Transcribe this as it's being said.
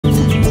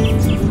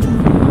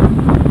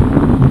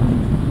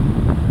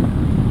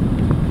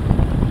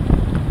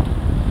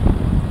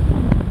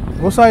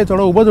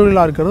விவசாயத்தோட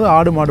உபதொழிலாக இருக்கிறது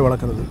ஆடு மாடு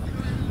வளர்க்குறது.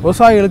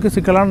 விவசாயிகளுக்கு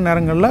சிக்கலான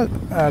நேரங்களில்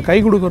கை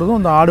கொடுக்கறதும்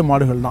இந்த ஆடு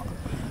மாடுகள் தான்.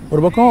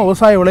 ஒரு பக்கம்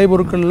விவசாய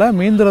விளைபொருட்களில்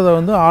மீந்துறதை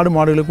வந்து ஆடு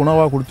மாடுகளுக்கு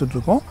உணவாக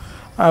கொடுத்துட்ருக்கோம்.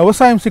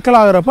 விவசாயம்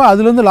சிக்கலாகிறப்ப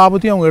அதுலேருந்து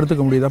லாபத்தையும் அவங்க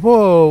எடுத்துக்க முடியுது.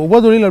 அப்போது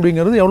உபதொழில்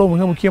அப்படிங்கிறது எவ்வளோ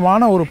மிக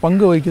முக்கியமான ஒரு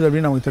பங்கு வகிக்குது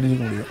அப்படின்னு நமக்கு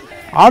தெரிஞ்சுக்க முடியும்.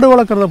 ஆடு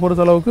வளர்க்குறத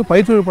பொறுத்தளவுக்கு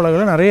பயிர்த்தொழில்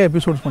பலகையில் நிறைய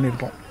எபிசோட்ஸ்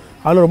பண்ணியிருக்கோம்.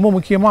 அதில் ரொம்ப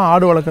முக்கியமாக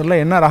ஆடு வளர்க்குறதுல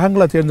என்ன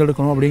ரகங்களை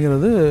தேர்ந்தெடுக்கணும்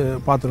அப்படிங்கிறது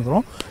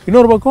பார்த்துருக்குறோம்.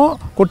 இன்னொரு பக்கம்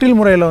கொட்டில்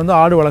முறையில் வந்து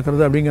ஆடு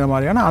வளர்க்குறது அப்படிங்கிற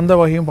மாதிரியான அந்த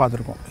வகையும்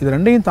பார்த்துருக்கோம். இது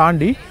ரெண்டையும்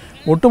தாண்டி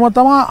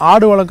ஒட்டுமொத்தமாக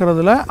ஆடு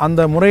வளர்க்குறதுல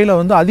அந்த முறையில்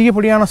வந்து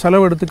அதிகப்படியான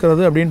செலவு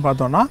எடுத்துக்கிறது அப்படின்னு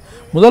பார்த்தோன்னா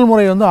முதல்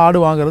முறை வந்து ஆடு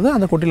வாங்குறது,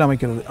 அந்த கொட்டில்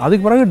அமைக்கிறது.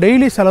 அதுக்கு பிறகு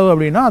டெய்லி செலவு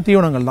அப்படின்னா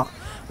தீவனங்கள் தான்.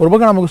 ஒரு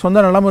பக்கம் நமக்கு சொந்த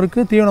நிலம்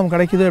இருக்குது, தீவனம்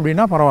கிடைக்குது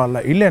அப்படின்னா பரவாயில்ல.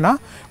 இல்லைன்னா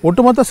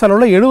ஒட்டுமொத்த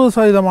செலவில்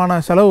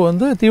 70% செலவு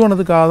வந்து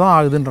தீவனத்துக்காக தான்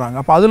ஆகுதுன்றாங்க.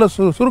 அப்போ அதில்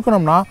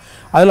சுருக்கணும்னா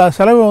அதில்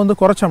செலவை வந்து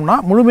குறைச்சோம்னா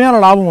முழுமையான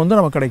லாபம் வந்து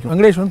நமக்கு கிடைக்கும்.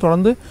 வெங்கடேஷ் வந்து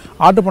தொடர்ந்து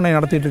ஆட்டுப்பண்ணை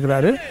நடத்திட்டு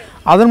இருக்கிறாரு.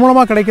 அதன்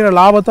மூலமாக கிடைக்கிற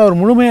லாபத்தை அவர்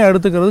முழுமையாக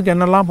எடுத்துக்கிறதுக்கு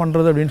என்னெல்லாம்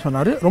பண்ணுறது அப்படின்னு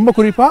சொன்னார். ரொம்ப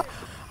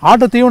குறிப்பாக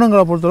ஆட்டு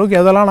தீவனங்களை பொறுத்தளவுக்கு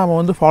எதெல்லாம் நம்ம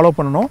வந்து ஃபாலோ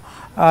பண்ணணும்,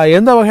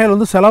 எந்த வகையில்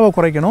வந்து செலவை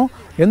குறைக்கணும்,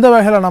 எந்த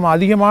வகையில் நம்ம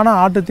அதிகமான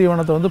ஆட்டு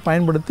தீவனத்தை வந்து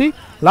பயன்படுத்தி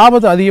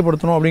லாபத்தை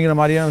அதிகப்படுத்தணும் அப்படிங்கிற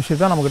மாதிரியான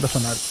விஷயத்தை நம்மக்கிட்ட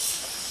சொன்னார்.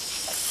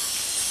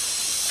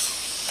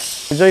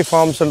 விஜய்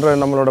ஃபார்ம்ஸ்ன்ற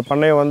நம்மளோட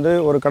பண்ணையை வந்து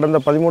ஒரு கடந்த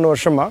 13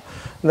 வருஷமாக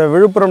இந்த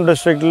விழுப்புரம்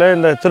டிஸ்ட்ரிக்டில்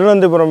இந்த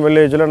திருநந்திபுரம்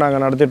வில்லேஜில்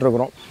நாங்கள்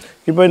நடத்திட்டுருக்குறோம்.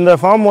 இப்போ இந்த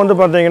ஃபார்ம் வந்து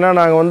பார்த்திங்கன்னா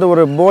நாங்கள் வந்து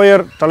ஒரு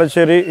போயர்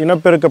தலைச்சேரி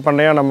இனப்பெருக்க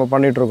பண்ணையாக நம்ம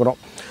பண்ணிகிட்ருக்குறோம்.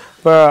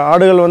 இப்போ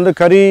ஆடுகள் வந்து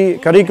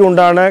கறிக்கு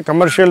உண்டான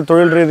கமர்ஷியல்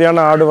தொழில்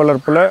ரீதியான ஆடு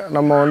வளர்ப்பில்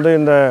நம்ம வந்து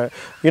இந்த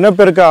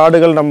இனப்பெருக்க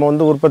ஆடுகள் நம்ம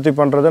வந்து உற்பத்தி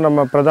பண்ணுறது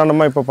நம்ம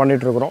பிரதானமாக இப்போ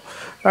பண்ணிகிட்ருக்குறோம்.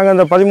 நாங்கள்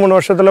இந்த 13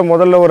 வருஷத்தில்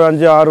முதல்ல ஒரு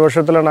 5-6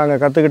 வருஷத்தில்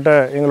நாங்கள் கற்றுக்கிட்ட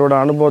எங்களோட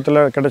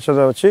அனுபவத்தில்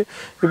கிடைச்சதை வச்சு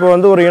இப்போ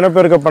வந்து ஒரு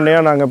இனப்பெருக்க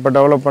பண்ணையாக நாங்கள் இப்போ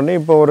டெவலப் பண்ணி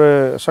இப்போ ஒரு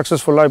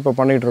சக்ஸஸ்ஃபுல்லாக இப்போ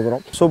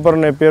பண்ணிகிட்ருக்குறோம். சூப்பர்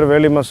நேப்பியர்,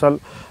 வேலி மசால்,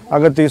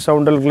 அகத்தி,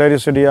 சவுண்டல்,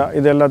 கிளேரிசிடியா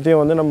இது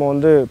எல்லாத்தையும் வந்து நம்ம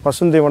வந்து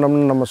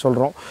பசுந்தீவனம்னு நம்ம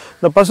சொல்கிறோம்.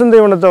 இந்த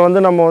பசுந்தீவனத்தை வந்து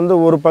நம்ம வந்து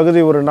ஒரு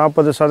பகுதி ஒரு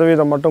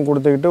 40% மட்டும்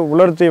கொடுத்துக்கிட்டு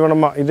உலர்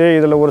தீவனமாக இதே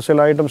இதில் ஒரு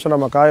சில ஐட்டம்ஸை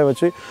நம்ம காய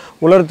வச்சு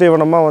உலர்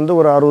தீவனமாக வந்து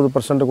ஒரு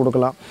 60%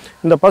 கொடுக்கலாம்.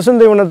 இந்த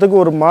பசுந்தீவனத்துக்கு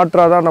ஒரு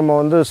மாற்றாக தான் நம்ம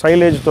வந்து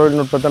சைலேஜ்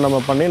தொழில்நுட்பத்தை நம்ம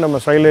பண்ணி நம்ம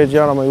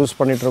சைலேஜாக நம்ம யூஸ்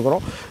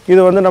பண்ணிகிட்ருக்குறோம். இது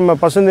வந்து நம்ம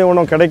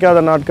பசுந்தீவனம்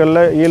கிடைக்காத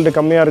நாட்களில், ஈல்டு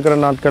கம்மியாக இருக்கிற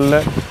நாட்களில்,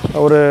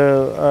 ஒரு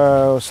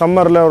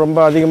சம்மரில் ரொம்ப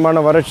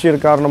அதிகமான வறட்சி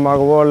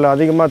காரணமாகவோ இல்லை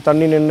அதிகமாக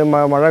தண்ணி நின்று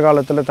மழை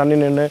காலத்தில் தண்ணி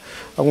நின்று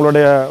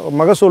உங்களுடைய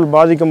மகசூல்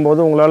பாதிக்கும் போது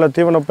உங்களால்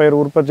தீவனப்பயிர்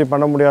உற்பத்தி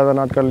பண்ண முடியாத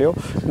நாட்கள்லையும்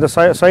இந்த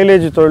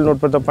சைலேஜ்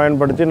தொழில்நுட்பத்தை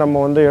பயன்படுத்தி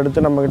நம்ம வந்து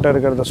எடுத்து நம்மக்கிட்ட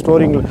இருக்கிறத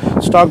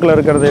ஸ்டாக்கில்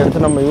இருக்கிறத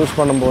எடுத்து நம்ம யூஸ்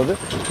பண்ணும்போது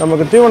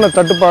நமக்கு தீவன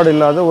தட்டுப்பாடு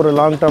இல்லாத ஒரு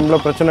லாங்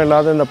டேர்மில் பிரச்சனை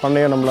இல்லாத இந்த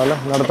பண்ணையை நம்மளால்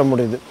நடத்த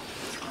முடியுது.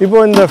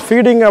 இப்போது இந்த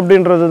ஃபீடிங்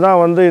அப்படின்றது தான்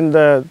வந்து இந்த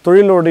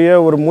தொழிலுடைய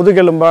ஒரு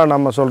முதுகெலும்பாக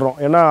நம்ம சொல்கிறோம்.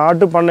 ஏன்னா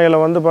ஆட்டு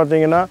பண்ணையில் வந்து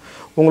பார்த்திங்கன்னா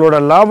உங்களோட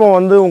லாபம்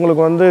வந்து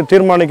உங்களுக்கு வந்து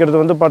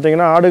தீர்மானிக்கிறது வந்து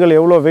பார்த்திங்கன்னா ஆடுகள்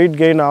எவ்வளோ வெயிட்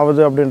கெயின்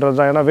ஆகுது அப்படின்றது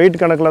தான். ஏன்னா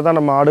வெயிட் கணக்கில் தான்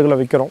நம்ம ஆடுகளை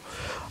விற்கிறோம்.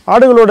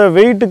 ஆடுகளோட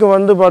வெயிட்டுக்கு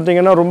வந்து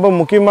பார்த்திங்கன்னா ரொம்ப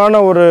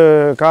முக்கியமான ஒரு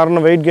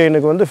காரணம் வெயிட்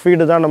கெயினுக்கு வந்து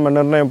ஃபீடு தான் நம்ம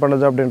நிர்ணயம்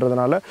பண்ணுது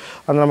அப்படின்றதுனால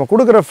அந்த நம்ம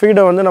கொடுக்குற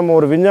ஃபீடை வந்து நம்ம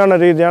ஒரு விஞ்ஞான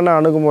ரீதியான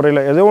அணுகுமுறையில்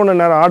ஏதோ ஒன்று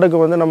நேரம் ஆடுக்கு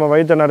வந்து நம்ம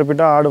வயிற்றை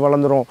நிரப்பிட்டால் ஆடு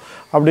வளர்ந்துரும்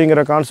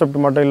அப்படிங்கிற கான்செப்ட்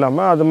மட்டும்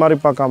இல்லாமல் அது மாதிரி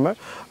பார்க்காம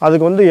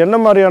அதுக்கு வந்து என்ன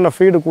மாதிரியான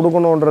ஃபீடு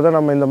கொடுக்கணுன்றதை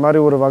நம்ம இந்த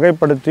மாதிரி ஒரு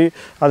வகைப்படுத்தி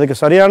அதுக்கு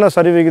சரியான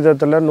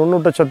சரிவிகிதத்தில்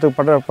நுண்ணூட்டச்சத்து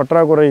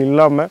பற்றாக்குறை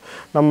இல்லாமல்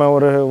நம்ம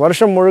ஒரு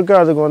வருஷம் முழுக்க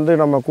அதுக்கு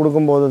வந்து நம்ம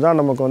கொடுக்கும்போது தான்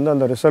நமக்கு வந்து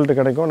அந்த ரிசல்ட்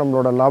கிடைக்கும்.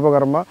 நம்மளோட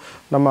லாபகரமாக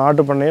நம்ம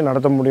ஆட்டு பண்ணையை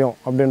நடத்த முடியும்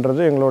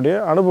அப்படின்றது எங்களுடைய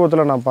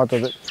அனுபவத்தில் நான்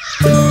பார்த்தது.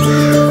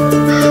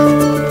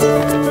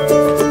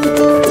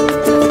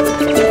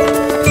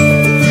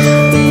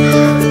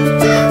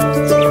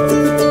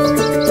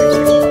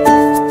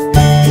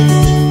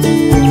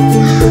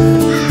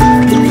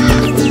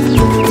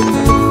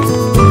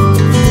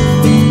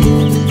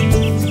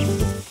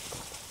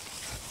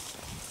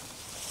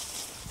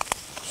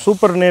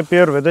 சூப்பர்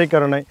நேப்பியர்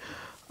விதைக்கரணை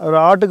ஒரு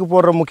ஆட்டுக்கு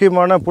போடுற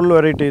முக்கியமான புல்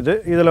வெரைட்டி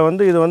இதில்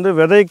வந்து இது வந்து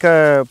விதை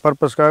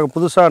பர்பஸ்க்காக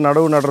புதுசாக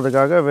நடவு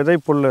நடுறதுக்காக விதை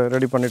புல்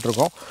ரெடி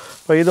பண்ணிகிட்ருக்கோம்.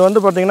 இப்போ இது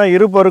வந்து பார்த்திங்கன்னா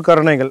இருபரு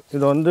கரணைகள்.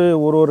 இது வந்து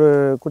ஒரு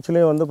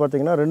குச்சிலையும் வந்து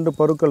பார்த்திங்கன்னா 2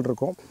 பருக்கள்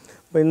இருக்கும்.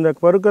 இப்போ இந்த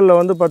பருக்களில்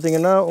வந்து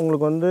பார்த்திங்கன்னா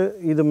உங்களுக்கு வந்து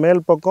இது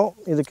மேல் பக்கம்,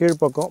 இது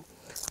கீழ்ப்பக்கம்.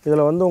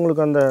 இதில் வந்து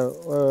உங்களுக்கு அந்த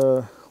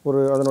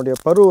அதனுடைய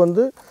பரு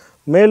வந்து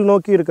மேல்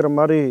நோக்கி இருக்கிற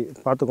மாதிரி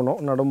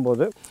பார்த்துக்கணும்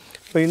நடும்போது.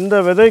 இப்போ இந்த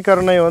விதை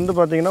கரணை வந்து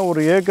பார்த்திங்கன்னா ஒரு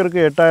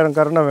ஏக்கருக்கு 8000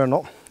 கரணை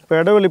வேணும்.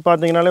 இப்போ இடைவெளி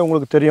பார்த்தீங்கனாலே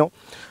உங்களுக்கு தெரியும்.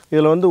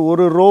 இதில் வந்து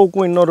ஒரு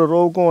ரோவுக்கும் இன்னொரு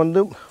ரோவுக்கும்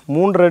வந்து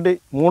 3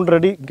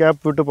 அடி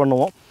கேப் விட்டு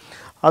பண்ணுவோம்.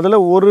 அதில்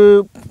ஒரு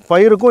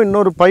பயிருக்கும்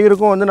இன்னொரு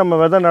பயிருக்கும் வந்து நம்ம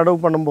விதை நடவு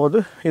பண்ணும்போது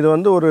இது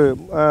வந்து ஒரு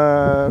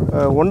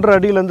 1.5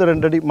 அடியிலேருந்து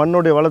 2 அடி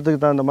மண்ணுடைய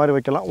வளத்துக்கு தகுந்த மாதிரி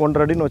வைக்கலாம்.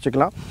 1.5 அடின்னு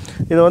வச்சுக்கலாம்.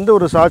 இதை வந்து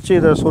ஒரு சாட்சி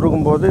இதை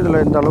சொருகும்போது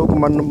இதில் இந்த அளவுக்கு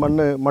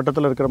மண்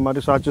மட்டத்தில் இருக்கிற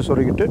மாதிரி சாட்சி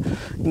சொருகிட்டு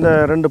இந்த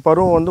 2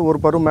 பருவம் வந்து ஒரு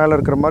பருவம் மேலே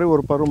இருக்கிற மாதிரி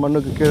ஒரு பருவம்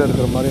மண்ணுக்கு கீழே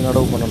இருக்கிற மாதிரி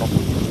நடவு பண்ணணும்.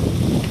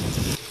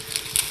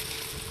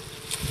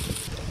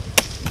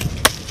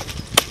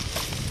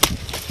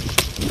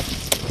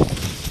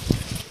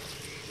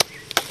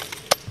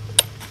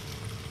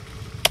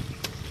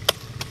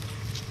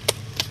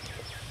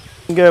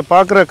 இங்கே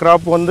பார்க்குற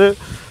கிராப் வந்து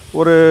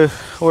ஒரு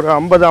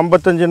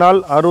 50-55 நாள்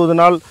 60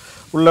 நாள்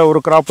உள்ள ஒரு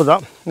கிராப்பு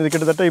தான். இது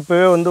கிட்டத்தட்ட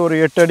இப்போவே வந்து ஒரு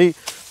 8 அடி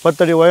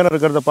 10 அடி உயரம்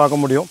இருக்கிறத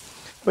பார்க்க முடியும்.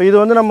 இப்போ இது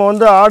வந்து நம்ம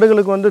வந்து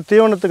ஆடுகளுக்கு வந்து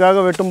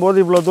தீவனத்துக்காக வெட்டும்போது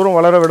இவ்வளோ தூரம்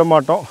வளர விட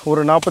மாட்டோம்.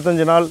 ஒரு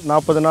 45 நாள்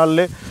 40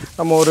 நாள்லே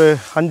நம்ம ஒரு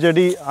 5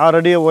 அடி 6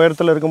 அடி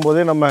உயரத்தில்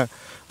இருக்கும்போதே நம்ம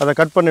அதை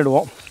கட்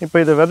பண்ணிவிடுவோம். இப்போ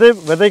இது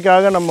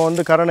விதைக்காக நம்ம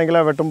வந்து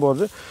கரணைகளாக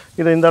வெட்டும்போது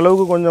இதை இந்த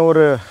அளவுக்கு கொஞ்சம்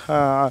ஒரு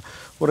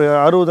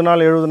 60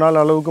 நாள் 70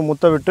 நாள் அளவுக்கு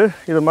முத்த விட்டு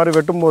இது மாதிரி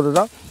வெட்டும்போது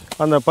தான்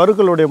அந்த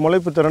பருக்களுடைய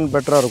முளைப்பு திறன்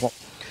பெட்டராக இருக்கும்.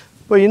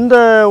 இப்போ இந்த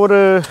ஒரு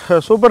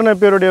சூப்பர்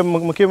நேப்பியருடைய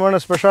முக்கியமான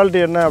ஸ்பெஷாலிட்டி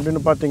என்ன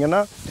அப்படின்னு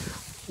பார்த்தீங்கன்னா,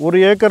 ஒரு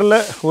ஏக்கரில்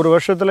ஒரு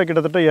வருஷத்தில்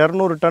கிட்டத்தட்ட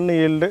 200 டன்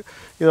ஈல்டு.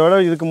 இதோட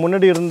இதுக்கு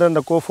முன்னாடி இருந்த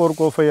இந்த கோ4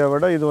 கோ5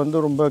 விட இது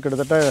வந்து ரொம்ப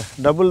கிட்டத்தட்ட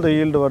டபுள் த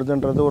ஈல்டு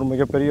வருதுன்றது ஒரு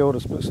மிகப்பெரிய ஒரு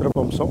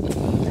சிறப்பம்சம்.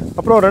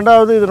 அப்புறம்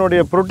ரெண்டாவது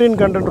இதனுடைய ப்ரோட்டீன்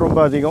கண்டென்ட் ரொம்ப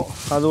அதிகம்,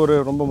 அது ஒரு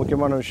ரொம்ப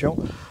முக்கியமான விஷயம்.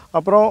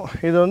 அப்புறம்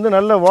இது வந்து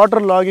நல்ல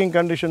வாட்டர் லாகிங்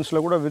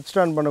கண்டிஷன்ஸில் கூட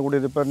வித்ஸ்டாண்ட்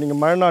பண்ணக்கூடியது. இப்போ நீங்கள்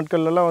மழை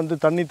நாட்கள்லாம் வந்து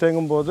தண்ணி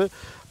தேங்கும் போது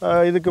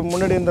இதுக்கு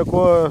முன்னாடி இந்த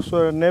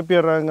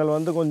நேப்பியர் ரகங்கள்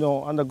வந்து கொஞ்சம்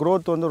அந்த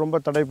க்ரோத் வந்து ரொம்ப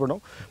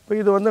தடைப்படும். இப்போ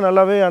இது வந்து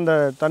நல்லாவே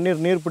அந்த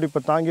நீர்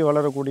பிடிப்பை தாங்கி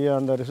வளரக்கூடிய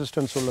அந்த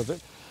ரெசிஸ்டன்ஸ் உள்ளது.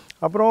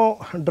 அப்புறம்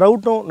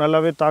ட்ரவுட்டும்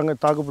நல்லாவே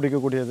தாக்கு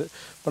பிடிக்கக்கூடியது.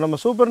 இப்போ நம்ம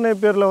சூப்பர்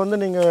நேப்பியரில் வந்து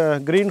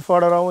நீங்கள் க்ரீன்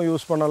ஃபாடராகவும்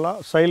யூஸ் பண்ணலாம்,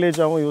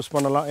 சைலேஜாகவும் யூஸ்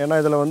பண்ணலாம். ஏன்னா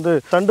இதில் வந்து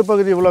தண்டு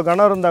பகுதி இவ்வளோ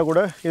கனம் இருந்தால்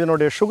கூட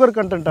இதனுடைய சுகர்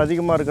கண்டென்ட்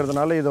அதிகமாக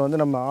இருக்கிறதுனால இதை வந்து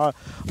நம்ம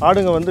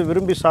ஆடுங்க வந்து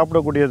விரும்பி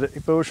சாப்பிடக்கூடியது.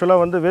 இப்போ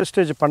யூஸ்வலாக வந்து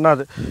வேஸ்டேஜ்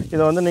பண்ணாது.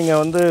 இதை வந்து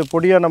நீங்கள் வந்து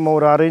பொடியாக நம்ம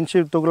ஒரு 1/2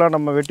 இன்ச்சு தூக்கலாக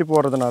நம்ம வெட்டி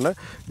போகிறதுனால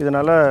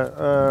இதனால்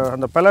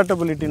அந்த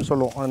பெலாட்டபிலிட்டின்னு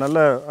சொல்லுவோம்,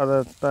 அதனால் அதை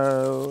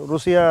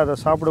ருசியாக அதை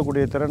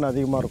சாப்பிடக்கூடிய திறன்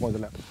அதிகமாக இருக்கும்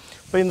இதில்.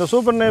 இப்போ இந்த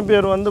சூப்பர்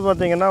நேப்பியர் வந்து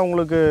பார்த்திங்கன்னா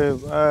உங்களுக்கு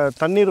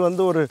தண்ணீர்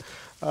வந்து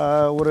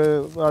ஒரு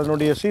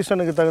அதனுடைய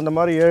சீசனுக்கு தகுந்த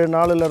மாதிரி 7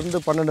 நாளிலிருந்து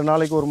 12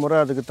 நாளைக்கு ஒரு முறை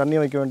அதுக்கு தண்ணி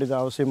வைக்க வேண்டியது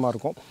அவசியமாக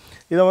இருக்கும்.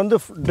 இதை வந்து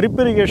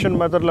ட்ரிப் இரிகேஷன்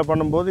மெத்தடில்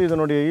பண்ணும்போது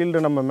இதனுடைய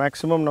ஈல்டு நம்ம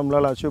மேக்ஸிமம்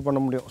நம்மளால் அச்சீவ்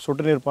பண்ண முடியும்.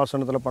 சொட்டுநீர்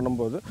பாசனத்தில்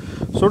பண்ணும்போது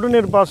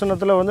சொட்டுநீர்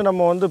பாசனத்தில் வந்து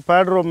நம்ம வந்து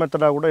பேட்ரோ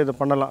மெத்தடாக கூட இதை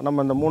பண்ணலாம்.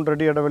 நம்ம இந்த 3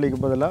 அடி இடைவெளிக்கு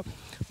பதிலாக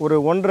ஒரு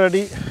 1.5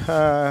 அடி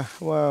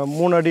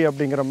 3 அடி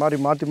அப்படிங்கிற மாதிரி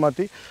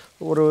மாற்றி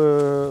ஒரு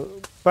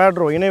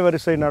பேட்ரோ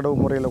இணைவரிசை நடவு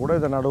முறையில் கூட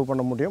இதை நடவு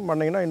பண்ண முடியும்.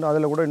 பண்ணிங்கன்னா இன்னும்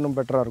அதில் கூட இன்னும்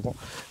பெட்டராக இருக்கும்.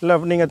 இல்லை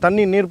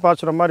நீங்கள் நீர்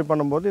பாய்ச்சுற மாதிரி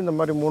பண்ணும்போது இந்த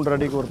மாதிரி 3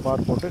 அடிக்கு ஒரு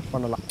பார் போட்டு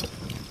பண்ணலாம்.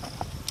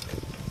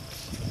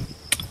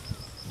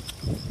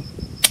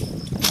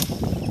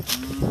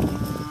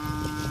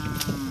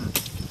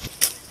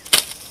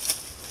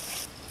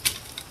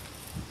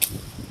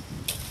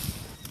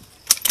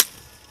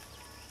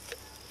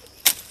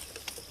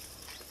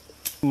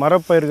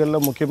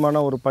 மரப்பயிர்களில்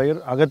முக்கியமான ஒரு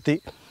பயிர் அகத்தி.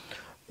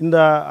 இந்த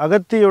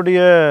அகத்தியுடைய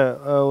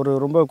ஒரு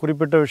ரொம்ப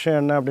குறிப்பிட்ட விஷயம்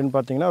என்ன அப்படின்னு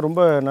பார்த்தீங்கன்னா,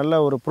 ரொம்ப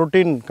நல்ல ஒரு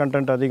ப்ரோட்டீன்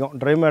கண்டென்ட் அதிகம்.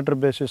 ட்ரை மேட்டர்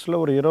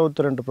பேசிஸில் ஒரு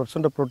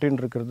 22% ப்ரோட்டீன்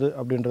இருக்கிறது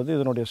அப்படின்றது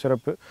இதனுடைய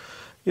சிறப்பு.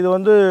 இது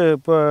வந்து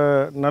இப்போ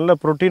நல்ல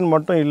ப்ரோட்டீன்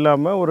மட்டும்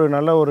இல்லாமல் ஒரு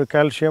நல்ல ஒரு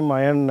கால்சியம்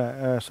அயன்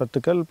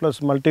சத்துக்கள் ப்ளஸ்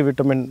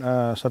மல்டிவிட்டமின்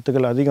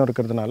சத்துக்கள் அதிகம்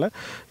இருக்கிறதுனால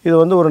இது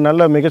வந்து ஒரு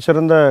நல்ல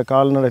மிகச்சிறந்த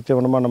கால்நடை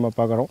தீவனமாக நம்ம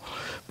பார்க்குறோம்.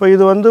 இப்போ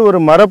இது வந்து ஒரு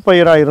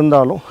மரப்பயிராக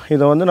இருந்தாலும்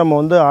இதை வந்து நம்ம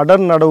வந்து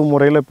அடர் நடவு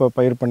முறையில் இப்போ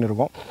பயிர்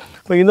பண்ணியிருக்கோம்.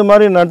 இப்போ இந்த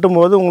மாதிரி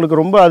நட்டும்போது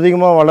உங்களுக்கு ரொம்ப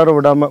அதிகமாக வளர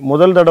விடாமல்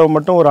முதல் தடவை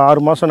மட்டும் ஒரு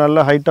 6 மாதம்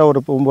நல்ல ஹைட்டாக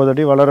ஒரு 9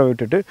 அடி வளர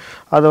விட்டுட்டு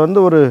அதை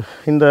வந்து ஒரு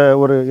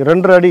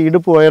 2.5 அடி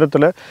இடுப்பு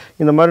உயரத்தில்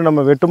இந்த மாதிரி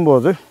நம்ம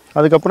வெட்டும்போது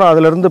அதுக்கப்புறம்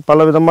அதிலிருந்து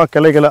பல விதமாக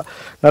கிளைகளாக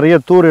நிறைய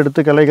தூர்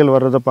எடுத்து கிளைகள்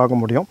வர்றதை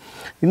பார்க்க முடியும்.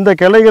 இந்த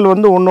கிளைகள்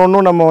வந்து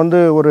ஒன்று நம்ம வந்து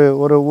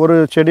ஒரு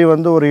செடி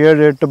வந்து ஒரு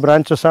 7-8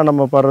 பிரான்ச்சஸாக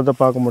நம்ம படுறதை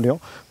பார்க்க முடியும்.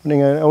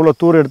 நீங்கள் எவ்வளோ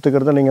தூர்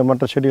எடுத்துக்கிறத நீங்கள்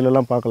மற்ற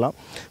செடியிலலாம் பார்க்கலாம்.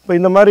 இப்போ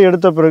இந்த மாதிரி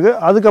எடுத்த பிறகு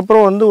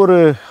அதுக்கப்புறம் வந்து ஒரு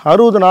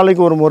 60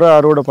 நாளைக்கு ஒரு முறை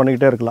அறுவடை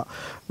பண்ணிக்கிட்டே இருக்கலாம்.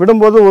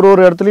 விடும்போது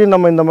ஒரு இடத்துலையும்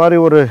நம்ம இந்த மாதிரி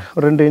ஒரு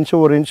 2 இன்ச்சு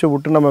 1 இன்ச்சு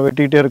விட்டு நம்ம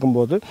வெட்டிக்கிட்டே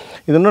இருக்கும்போது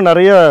இது இன்னும்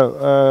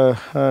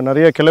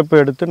நிறைய கிளப்பு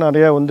எடுத்து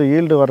நிறையா வந்து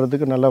ஈல்டு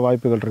வர்றதுக்கு நல்ல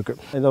வாய்ப்புகள் இருக்குது.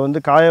 இதை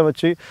வந்து காய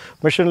வச்சு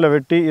மிஷினில்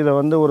வெட்டி இதை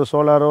வந்து ஒரு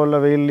சோலாரோ இல்லை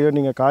வெயிலையோ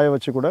நீங்கள் காய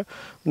வச்சு கூட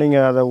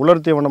நீங்கள் அதை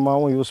உலர்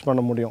தீவனமாகவும் யூஸ்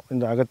பண்ண முடியும்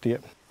இந்த அகத்தியை.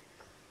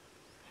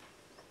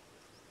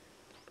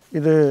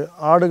 இது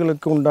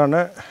ஆடுகளுக்கு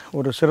உண்டான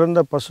ஒரு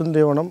சிறந்த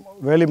பசுந்தீவனம்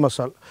வேலி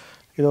மசால்.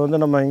 இதை வந்து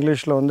நம்ம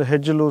இங்கிலீஷில் வந்து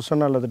ஹெஜ்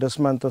லூசன் அல்லது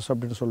டெஸ்மேந்தஸ்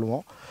அப்படின்னு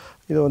சொல்லுவோம்.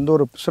 இது வந்து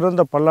ஒரு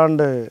சிறந்த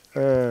பல்லாண்டு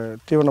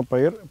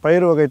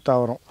பயிர் வகை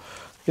தாவரம்.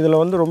 இதில்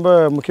வந்து ரொம்ப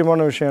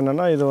முக்கியமான விஷயம்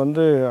என்னென்னா இது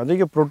வந்து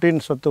அதிக ப்ரோட்டீன்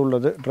சத்து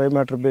உள்ளது. ட்ரை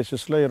மேட்டர்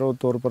பேசிஸில்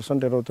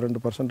 21%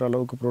 22%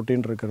 அளவுக்கு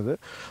ப்ரோட்டீன் இருக்கிறது.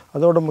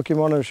 அதோட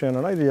முக்கியமான விஷயம்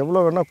என்னென்னா இது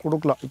எவ்வளோ வேணால்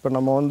கொடுக்கலாம். இப்போ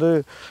நம்ம வந்து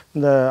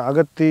இந்த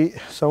அகத்தி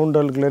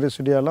சவுண்டல்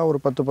கிளரிசிடியாலாம்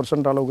ஒரு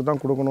 10% அளவுக்கு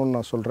தான் கொடுக்கணும்னு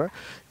நான் சொல்கிறேன்.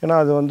 ஏன்னா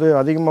அது வந்து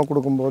அதிகமாக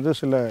கொடுக்கும்போது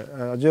சில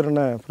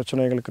அஜீரண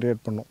பிரச்சனைகள்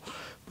க்ரியேட் பண்ணும்.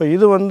 இப்போ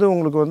இது வந்து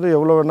உங்களுக்கு வந்து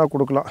எவ்வளோ வேணால்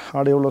கொடுக்கலாம்,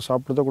 ஆடு எவ்வளோ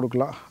சாப்பிடுதோ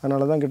கொடுக்கலாம்.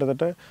 அதனால தான்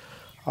கிட்டத்தட்ட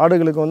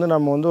ஆடுகளுக்கு வந்து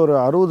நம்ம வந்து ஒரு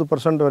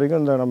 60%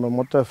 வரைக்கும் இந்த நம்ம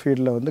மொத்த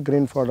ஃபீடில் வந்து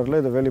க்ரீன் ஃபாடரில்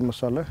இந்த வேலி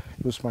மசாலை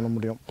யூஸ் பண்ண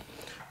முடியும்.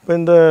 இப்போ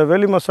இந்த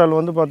வேலி மசால்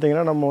வந்து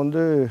பார்த்திங்கன்னா நம்ம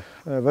வந்து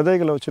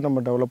விதைகளை வச்சு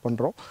நம்ம டெவலப்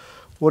பண்ணுறோம்.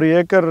 ஒரு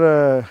ஏக்கர்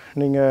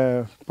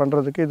நீங்கள்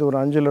பண்ணுறதுக்கு இது ஒரு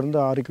 5லேருந்து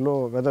 6 கிலோ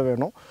விதை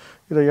வேணும்.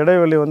 இதை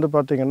இடைவெளி வந்து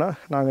பார்த்திங்கன்னா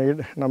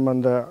நம்ம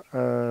இந்த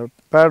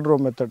பேட்ரோ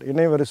மெத்தட்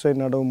இணைவரிசை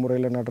நடவு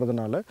முறையில்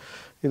நடுறதுனால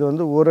இது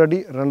வந்து 1 அடி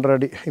 2.5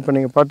 அடி. இப்போ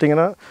நீங்கள்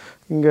பார்த்தீங்கன்னா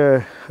இங்கே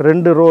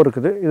 2 ரோ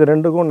இருக்குது. இது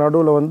ரெண்டுக்கும்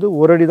நடுவில் வந்து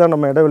 1 அடி தான்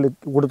நம்ம இடைவெளி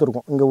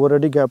கொடுத்துருக்கோம். இங்கே 1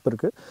 அடி கேப்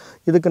இருக்குது.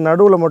 இதுக்கு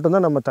நடுவில்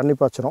மட்டும்தான் நம்ம தண்ணி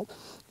பாய்ச்சிரும்.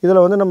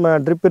 இதில் வந்து நம்ம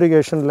ட்ரிப்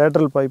இரிகேஷன்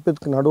லேட்ரல் பைப்பு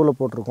இதுக்கு நடுவில்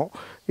போட்டிருக்கோம்.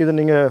 இது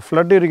நீங்கள்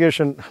ஃப்ளட்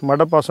இரிகேஷன்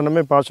மடை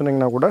பாசனமே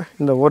பாய்ச்சினீங்கன்னா கூட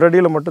இந்த 1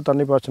 அடியில் மட்டும்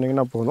தண்ணி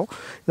பாய்ச்சினீங்கன்னா போதும்.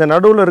 இந்த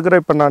நடுவில் இருக்கிற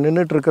இப்போ நான்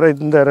நின்றுட்டு இருக்கிற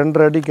இந்த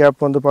 2.5 அடி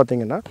கேப் வந்து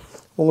பார்த்திங்கன்னா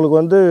உங்களுக்கு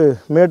வந்து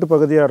மேட்டு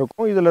பகுதியாக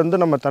இருக்கும். இதில் வந்து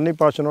நம்ம தண்ணி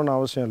பாய்ச்சணும்னு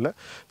அவசியம் இல்லை.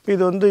 இப்போ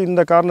இது வந்து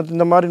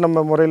இந்த மாதிரி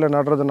நம்ம முறையில்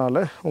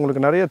நடுறதுனால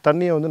உங்களுக்கு நிறைய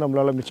தண்ணியை வந்து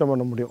நம்மளால் மிச்சம்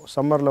பண்ண முடியும்.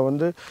 சம்மரில்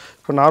வந்து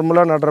இப்போ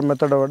நார்மலாக நடுற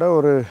மெத்தடை விட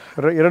ஒரு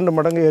 2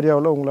 மடங்கு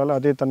ஏரியாவில் உங்களால்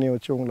அதே தண்ணியை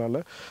வச்சு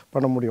உங்களால்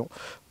பண்ண முடியும்.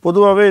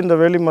 பொதுவாகவே இந்த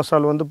வேலி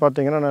மசால் வந்து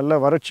பார்த்திங்கன்னா நல்ல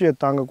வறட்சியை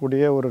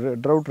தாங்கக்கூடிய ஒரு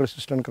ட்ரவுட்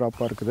ரெசிஸ்டன்ட்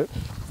கிராப்பாக இருக்குது.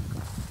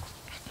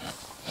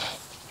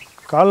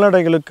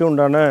 கால்நடைகளுக்கு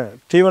உண்டான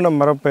தீவன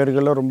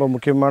மரப்பயிர்களில் ரொம்ப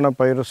முக்கியமான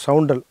பயிர்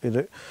சவுண்டல்.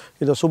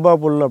 இதை சுபா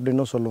புல்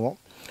அப்படின்னு சொல்லுவோம்.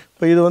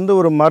 இப்போ இது வந்து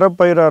ஒரு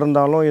மரப்பயிராக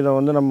இருந்தாலும் இதை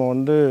வந்து நம்ம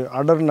வந்து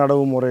அடர்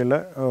நடவு முறையில்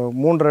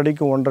 3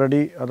 அடிக்கு 1.5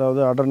 அடி, அதாவது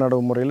அடர்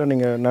நடவு முறையில்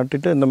நீங்கள்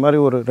நட்டுட்டு இந்த மாதிரி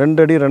ஒரு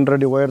 2 அடி 2.5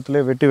 அடி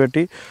உயரத்துலேயே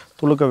வெட்டி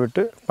துளுக்க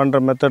விட்டு பண்ணுற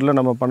மெத்தடில்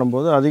நம்ம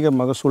பண்ணும்போது அதிக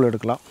மகசூல்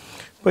எடுக்கலாம்.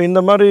 இப்போ இந்த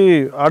மாதிரி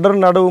அடர்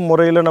நடவு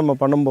முறையில் நம்ம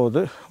பண்ணும்போது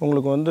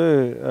உங்களுக்கு வந்து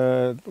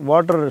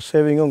வாட்டர்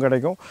சேவிங்கும்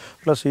கிடைக்கும்,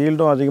 ப்ளஸ்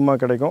ஈல்டும் அதிகமாக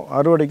கிடைக்கும்,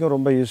 அறுவடைக்கும்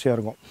ரொம்ப ஈஸியாக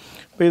இருக்கும்.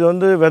 இப்போ இது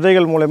வந்து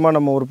விதைகள் மூலமா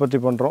நம்ம உற்பத்தி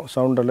பண்ணுறோம்.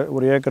 சவுண்டல்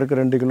ஒரு ஏக்கருக்கு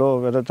 2 கிலோ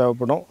விதை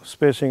தேவைப்படும்.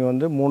 ஸ்பேஸிங்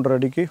வந்து 3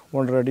 அடிக்கு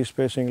 1.5 அடி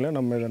ஸ்பேஸிங்கில்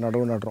நம்ம இதை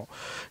நடுறோம்.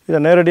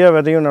 இதை நேரடியாக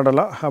விதையும்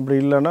நடலாம். அப்படி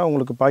இல்லைன்னா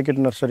உங்களுக்கு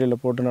பாக்கெட்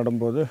நர்சரியில் போட்டு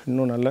நடும்போது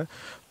இன்னும் நல்ல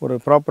ஒரு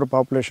ப்ராப்பர்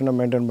பாப்புலேஷனை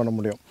மெயின்டைன் பண்ண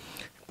முடியும்.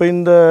 இப்போ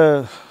இந்த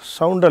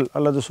சவுண்டல்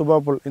அல்லது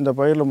சுபாப்புல் இந்த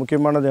பயிரில்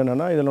முக்கியமானது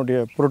என்னென்னா இதனுடைய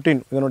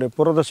புரோட்டீன், இதனுடைய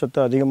புரத சத்து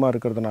அதிகமாக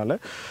இருக்கிறதுனால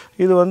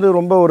இது வந்து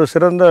ரொம்ப ஒரு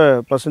சிறந்த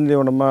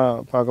பசுந்தீவனமாக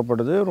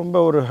பார்க்கப்படுது. ரொம்ப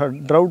ஒரு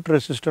ட்ரவுட்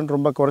ரெசிஸ்டன்ட்,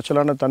 ரொம்ப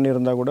குறைச்சலான தண்ணி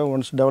இருந்தால் கூட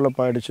ஒன்ஸ் டெவலப்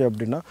ஆகிடுச்சு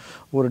அப்படின்னா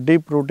ஒரு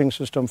டீப் ரூட்டிங்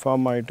சிஸ்டம்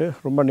ஃபார்ம் ஆகிட்டு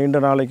ரொம்ப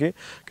நீண்ட நாளைக்கு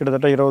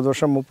கிட்டத்தட்ட 20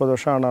 வருஷம் 30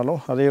 வருஷம்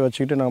ஆனாலும் அதையே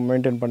வச்சுக்கிட்டு நம்ம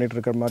மெயின்டைன் பண்ணிகிட்டு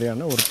இருக்கிற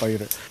மாதிரியான ஒரு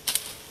பயிர்.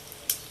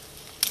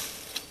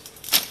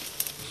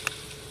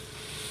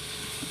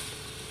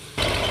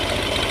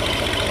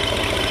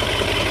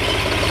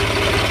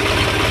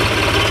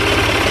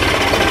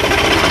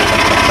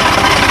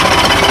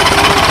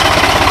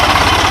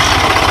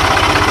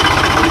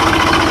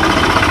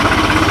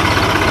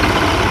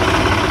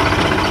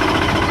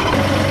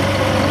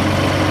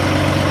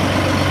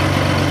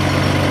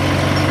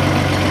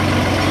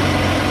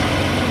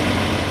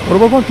 ஒரு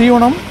பக்கம்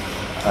தீவனம்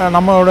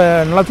நம்மளோட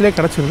நிலத்திலே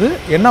கிடச்சிருது.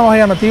 என்ன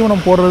வகையான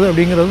தீவனம் போடுறது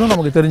அப்படிங்கிறதும்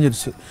நமக்கு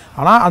தெரிஞ்சிருச்சு.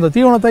 ஆனால் அந்த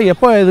தீவனத்தை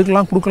எப்போ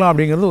எதுக்கெல்லாம் கொடுக்கலாம்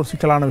அப்படிங்கிறது ஒரு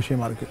சிக்கலான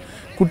விஷயமா இருக்குது.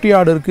 குட்டி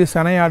ஆடு இருக்குது,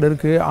 செனை ஆடு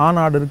இருக்குது, ஆண்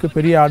ஆடு இருக்குது,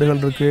 பெரிய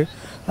ஆடுகள் இருக்குது,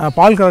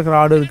 பால் கறக்கிற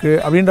ஆடு இருக்குது.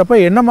 அப்படின்றப்ப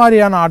என்ன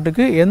மாதிரியான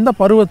ஆட்டுக்கு எந்த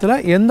பருவத்தில்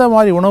எந்த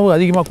மாதிரி உணவு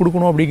அதிகமாக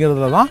கொடுக்கணும்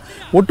அப்படிங்கிறதுல தான்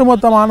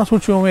ஒட்டுமொத்தமான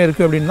சூட்சமே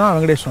இருக்குது அப்படின்னு தான்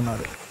வெங்கடேஷ்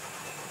சொன்னார்.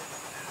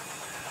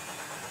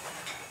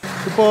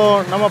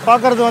 இப்போது நம்ம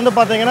பார்க்குறது வந்து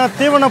பார்த்திங்கன்னா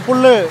தீவன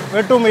புல்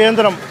வெட்டும்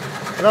இயந்திரம்,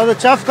 அதாவது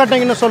சாஃப்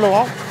கட்டிங்னு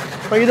சொல்லுவோம்.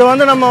 இப்போ இது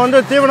வந்து நம்ம வந்து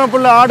தீவன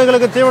புல்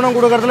ஆடுகளுக்கு தீவனம்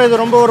கொடுக்கறதுல இது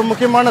ரொம்ப ஒரு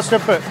முக்கியமான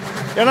ஸ்டெப்பு.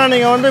 ஏன்னா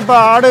நீங்கள் வந்து இப்போ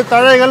ஆடு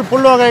தழைகள்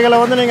புல் வகைகளை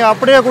வந்து நீங்கள்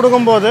அப்படியே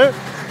கொடுக்கும்போது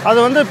அது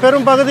வந்து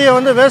பெரும் பகுதியை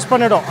வந்து வேஸ்ட்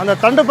பண்ணிடும். அந்த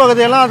தண்டு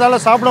பகுதியெல்லாம்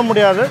அதால் சாப்பிட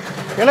முடியாது,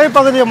 இலை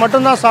பகுதியை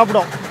மட்டும்தான்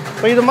சாப்பிடும்.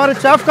 இப்போ இது மாதிரி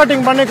சாஃப்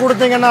கட்டிங் பண்ணி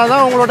கொடுத்தீங்கன்னா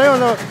தான் உங்களுடைய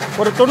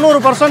ஒரு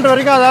 90%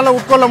 வரைக்கும் அதால்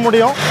உட்கொள்ள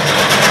முடியும்.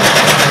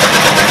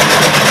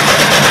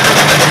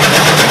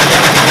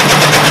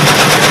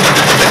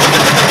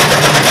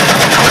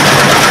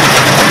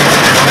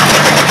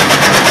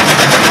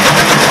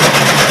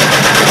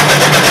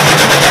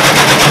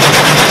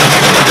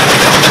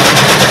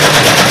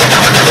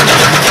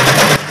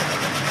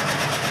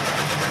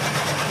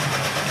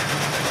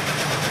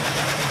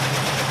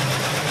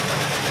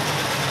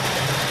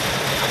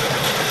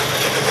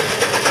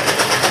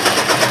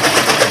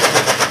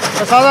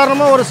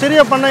 சாதாரணமாக ஒரு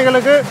சிறிய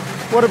பண்ணைகளுக்கு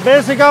ஒரு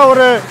பேசிக்காக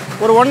ஒரு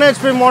 1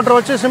 HP மோட்டர்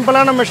வச்சு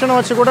சிம்பிளான மிஷினை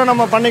வச்சு கூட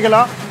நம்ம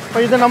பண்ணிக்கலாம். இப்போ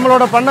இது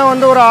நம்மளோட பண்ணை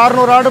வந்து ஒரு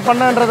 600 ஆடு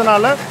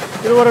பண்ணைன்றதுனால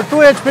இது ஒரு 2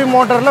 HP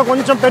மோட்டரில்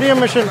கொஞ்சம் பெரிய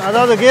மிஷின்,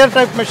 அதாவது கியர்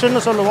டைப்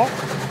மிஷின்னு சொல்லுவோம்.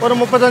 ஒரு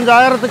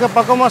 35,000க்கு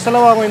பக்கமாக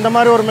செலவாகும் இந்த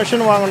மாதிரி ஒரு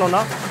மிஷின்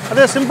வாங்கணுன்னா.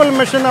 அதே சிம்பிள்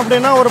மிஷின்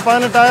அப்படின்னா ஒரு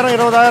 18,000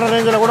 20,000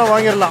 ரேஞ்சில் கூட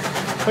வாங்கிடலாம்.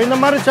 இப்போ இந்த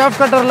மாதிரி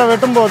சாஃப் கட்டரில்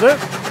வெட்டும்போது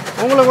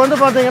உங்களுக்கு வந்து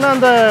பார்த்திங்கன்னா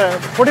அந்த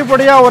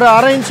பொடியாக ஒரு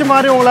 1/2 இன்ச்சு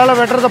மாதிரி உங்களால்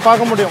வெட்டுறதை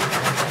பார்க்க முடியும்.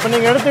 இப்போ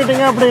நீங்கள்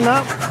எடுத்துக்கிட்டிங்க அப்படின்னா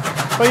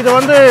இப்போ இது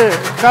வந்து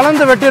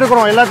கலந்து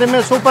வெட்டியிருக்கிறோம். எல்லாத்தையுமே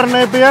சூப்பர்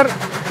நேப்பியர்,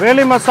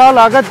 வேலி மசால்,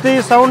 அகத்தி,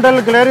 சவுண்டல்,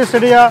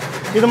 கிளேரிசிடியா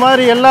இது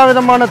மாதிரி எல்லா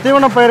விதமான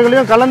தீவன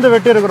பயிர்களையும் கலந்து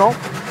வெட்டியிருக்கிறோம்.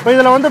 இப்போ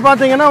இதில் வந்து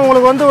பார்த்திங்கன்னா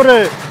உங்களுக்கு வந்து ஒரு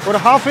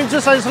 1/2 இன்ச்சு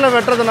சைஸில்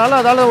வெட்டுறதுனால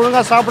அதால்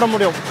ஒழுங்காக சாப்பிட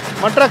முடியும்.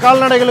 மற்ற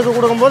கால்நடைகளுக்கு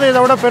கொடுக்கும்போது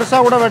இதை விட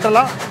பெருசாக கூட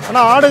வெட்டலாம்.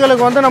 ஆனால்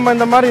ஆடுகளுக்கு வந்து நம்ம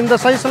இந்த மாதிரி இந்த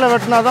சைஸில்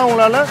வெட்டினா தான்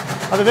உங்களால்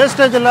அது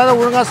வேஸ்டேஜ் இல்லாத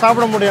ஒழுங்காக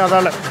சாப்பிட முடியும்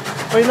அதால்.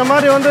 இப்போ இந்த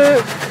மாதிரி வந்து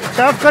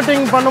சாஃப்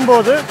கட்டிங்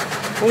பண்ணும்போது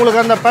உங்களுக்கு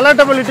அந்த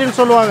பெலட்டபிலிட்டின்னு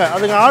சொல்லுவாங்க,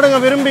 அதுங்க ஆடுங்க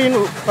விரும்பி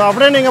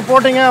அப்படியே நீங்கள்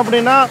போட்டிங்க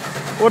அப்படின்னா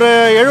ஒரு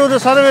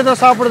 70%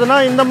 சாப்பிடுதுன்னா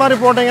இந்த மாதிரி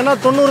போட்டிங்கன்னா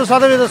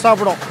 90%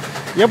 சாப்பிடும்.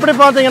 எப்படி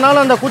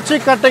பார்த்தீங்கன்னாலும் அந்த குச்சி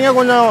கட்டைங்க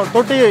கொஞ்சம்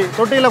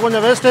தொட்டியில்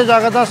கொஞ்சம் வேஸ்டேஜ்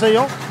ஆக தான்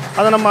செய்யும்.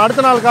 அதை நம்ம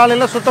அடுத்த நாள்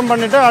காலையில் சுத்தம்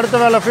பண்ணிவிட்டு அடுத்த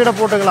வேலை ஃபீடை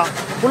போட்டுக்கலாம்.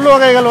 புல்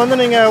வகைகள் வந்து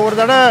நீங்கள் ஒரு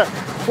தடவை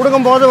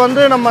கொடுக்கும்போது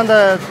வந்து நம்ம அந்த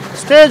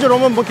ஸ்டேஜ்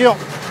ரொம்ப முக்கியம்.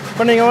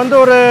 இப்போ நீங்கள் வந்து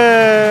ஒரு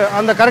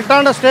அந்த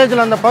கரெக்டான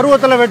ஸ்டேஜில் அந்த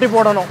பருவத்தில் வெட்டி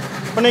போடணும்.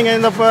 இப்போ நீங்கள்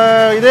இந்த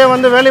இதே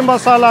வந்து வேலி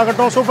மசாலா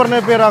ஆகட்டும், சூப்பர்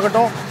நேப்பியர்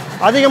ஆகட்டும்,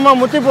 அதிகமாக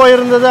முத்தி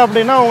போயிருந்தது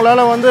அப்படின்னா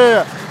உங்களால் வந்து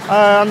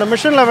அந்த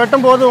மிஷினில்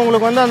வெட்டும்போது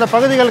உங்களுக்கு வந்து அந்த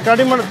பகுதிகள்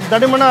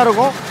தடிமனாக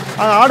இருக்கும்.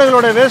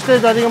 ஆடுகளோட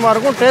வேஸ்டேஜ் அதிகமாக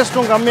இருக்கும்,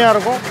 டேஸ்ட்டும் கம்மியாக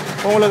இருக்கும்.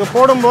 உங்களுக்கு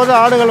போடும்போது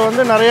ஆடுகள்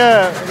வந்து நிறைய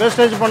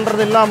வேஸ்டேஜ்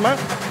பண்ணுறது இல்லாமல்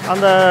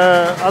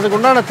அதுக்கு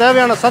உண்டான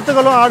தேவையான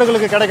சத்துக்களும்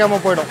ஆடுகளுக்கு கிடைக்காம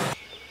போயிடும்.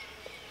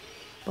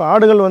 இப்போ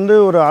ஆடுகள் வந்து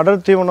ஒரு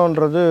அடர்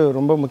தீவனம்ன்றது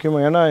ரொம்ப முக்கியம்.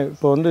 ஏன்னா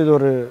இப்போ வந்து இது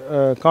ஒரு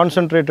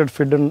கான்சன்ட்ரேட்டட்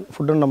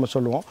ஃபுட்டுன்னு நம்ம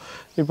சொல்லுவோம்.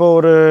 இப்போ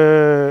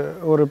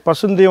ஒரு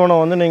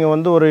பசுந்தீவனம் வந்து நீங்கள்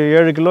வந்து ஒரு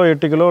 7 கிலோ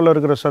 8 கிலோவில்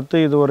இருக்கிற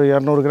சத்து இது ஒரு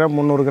 200 கிராம்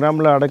 300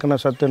 கிராமில் அடக்கின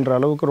சத்துன்ற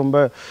அளவுக்கு ரொம்ப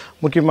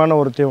முக்கியமான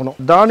ஒரு தீவனம்.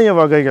 தானிய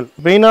வகைகள்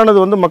மெயினானது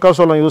வந்து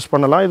மக்காசோளம் யூஸ்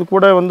பண்ணலாம். இது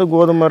கூட வந்து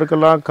கோதுமை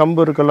இருக்கலாம்,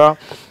 கம்பு இருக்கலாம்,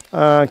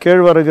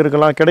 கேழ்வரகு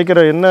இருக்கலாம். கிடைக்கிற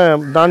என்ன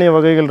தானிய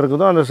வகைகள்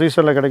இருக்குதோ அந்த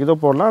சீசனில் கிடைக்குதோ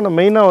போடலாம். ஆனால்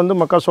மெயினாக வந்து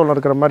மக்காசோளம்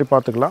இருக்கிற மாதிரி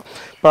பார்த்துக்கலாம்.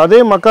 இப்போ அதே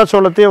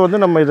மக்காசோளத்தையே வந்து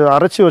நம்ம இது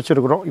அரைச்சி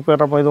வச்சுருக்கிறோம். இப்போ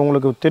நம்ம இது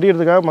உங்களுக்கு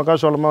தெரியறதுக்காக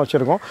மக்காசோளமாக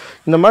வச்சுருக்கோம்.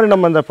 இந்த மாதிரி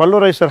நம்ம இந்த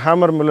பல்வரைசர்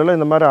ஹேமர் மில்லில்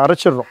இந்த மாதிரி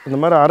அரைச்சிடுறோம். இந்த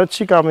மாதிரி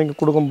அரைச்சி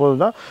கொடுக்கும்போது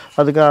தான்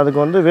அதுக்கு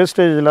வந்து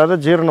வேஸ்டேஜ் இல்லாத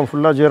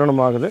ஃபுல்லாக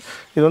ஜீரணம் ஆகுது.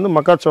 இது வந்து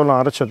மக்காச்சோளம்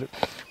அரைச்சது.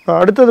 இப்போ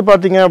அடுத்தது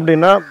பார்த்திங்க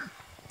அப்படின்னா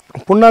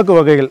புண்ணாக்கு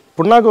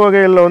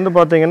வகைகளில் வந்து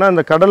பார்த்திங்கன்னா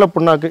இந்த கடலை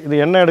புண்ணாக்கு, இது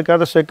எண்ணெய்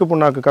எடுக்காத செக்கு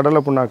புண்ணாக்கு, கடலை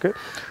புண்ணாக்கு,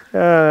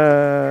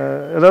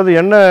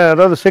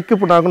 அதாவது செக்கு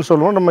புண்ணாக்குன்னு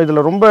சொல்லுவோம். நம்ம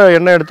இதில் ரொம்ப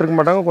எண்ணெய் எடுத்துருக்க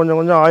மாட்டாங்க,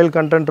 கொஞ்சம் ஆயில்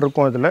கண்டென்ட்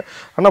இருக்கும் இதில்.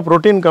 ஆனால்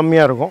ப்ரோட்டீன்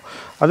கம்மியாக இருக்கும்.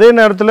 அதே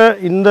நேரத்தில்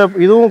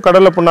இதுவும்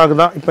கடலை புண்ணாக்கு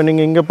தான். இப்போ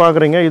நீங்கள் இங்கே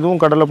பார்க்குறீங்க,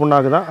 இதுவும் கடலை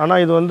புண்ணாக்கு தான்.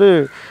 ஆனால் இது வந்து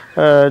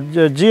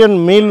ஜிஎன்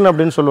மீல்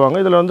அப்படின்னு சொல்லுவாங்க.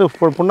 இதில் வந்து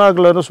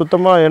புண்ணாக்குலேருந்து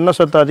சுத்தமாக எண்ணெய்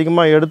சத்து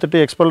அதிகமாக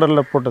எடுத்துகிட்டு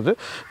எக்ஸ்பெல்லரில் போட்டது.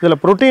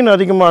 இதில் ப்ரோட்டீன்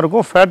அதிகமாக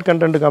இருக்கும், ஃபேட்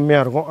கண்டென்ட்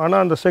கம்மியாக இருக்கும்.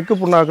 ஆனால் அந்த செக்கு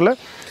புண்ணாக்கில்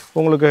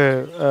உங்களுக்கு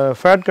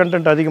ஃபேட்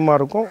கண்டென்ட் அதிகமாக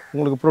இருக்கும்,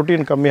 உங்களுக்கு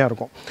ப்ரோட்டீன் கம்மியாக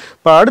இருக்கும்.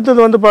 இப்போ அடுத்தது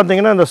வந்து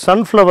பார்த்திங்கன்னா இந்த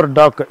சன்ஃப்ளவர்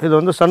டாக், இது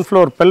வந்து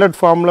சன்ஃப்ளவர் பெல்லட்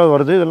ஃபார்மில்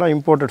வருது. இதெல்லாம்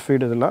இம்போர்ட்டட்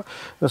ஃபீட். இதெல்லாம்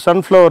இந்த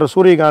சன்ஃப்ளவர்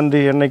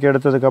சூரியகாந்தி எண்ணெய்க்கு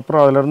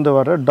எடுத்ததுக்கப்புறம் அதிலேருந்து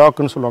வர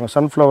டாக்குன்னு சொல்லுவாங்க,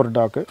 சன்ஃப்ளவர்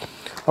டாக்கு.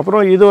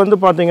 அப்புறம் இது வந்து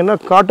பார்த்திங்கன்னா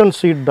காட்டன்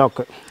சீட்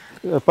டாக்கு,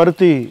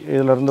 பருத்தி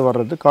இதிலேருந்து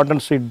வர்றது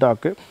காட்டன் சீட்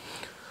டாக்கு.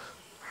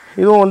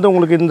 இதுவும் வந்து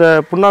உங்களுக்கு இந்த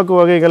புண்ணாக்கு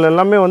வகைகள்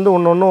எல்லாமே வந்து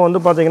ஒன்றும் வந்து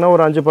பார்த்திங்கன்னா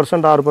ஒரு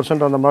 5%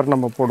 6% அந்த மாதிரி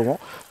நம்ம போடுவோம்.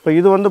 இப்போ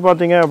இது வந்து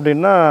பார்த்திங்க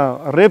அப்படின்னா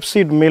ரேப்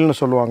சீட் மீல்னு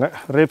சொல்லுவாங்க.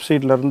 ரேப்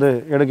சீட்லேருந்து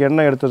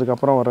எண்ணெய்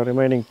எடுத்ததுக்கப்புறம் வர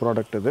ரிமைனிங்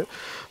ப்ராடக்ட் இது.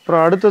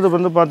 அப்புறம் அடுத்தது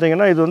வந்து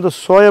பார்த்திங்கன்னா இது வந்து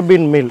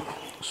சோயாபீன் மீல்,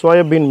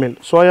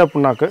 சோயா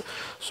புண்ணாக்கு,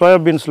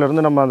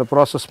 சோயாபீன்ஸ்லேருந்து நம்ம அந்த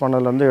ப்ராசஸ்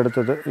பண்ணலேருந்து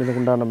எடுத்தது.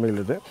 இதுக்கு உண்டான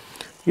மீல் இது.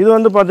 இது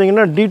வந்து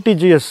பார்த்திங்கன்னா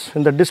டிடிஜிஎஸ்,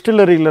 இந்த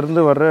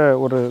டிஸ்டிலரியிலேருந்து வர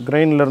ஒரு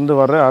கிரெயின்லேருந்து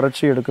வர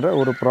அரைச்சி எடுக்கிற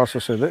ஒரு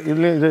ப்ராசஸ்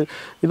இது.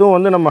 இதுவும்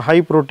வந்து நம்ம ஹை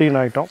ப்ரோட்டீன்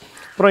ஐட்டம்.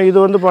 அப்புறம் இது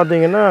வந்து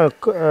பார்த்திங்கன்னா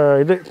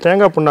இது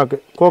தேங்காய் புண்ணாக்கு,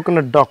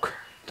 கோகோனட் டாக்,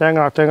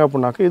 தேங்காய்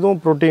புண்ணாக்கு.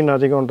 இதுவும் ப்ரோட்டீன்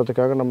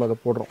அதிகம்ன்றதுக்காக நம்ம அதை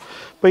போடுறோம்.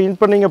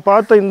 இப்போ நீங்கள்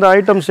பார்த்த இந்த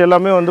ஐட்டம்ஸ்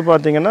எல்லாமே வந்து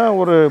பார்த்திங்கன்னா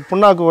ஒரு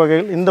புண்ணாக்கு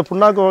வகைகள். இந்த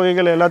புண்ணாக்கு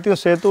வகைகள்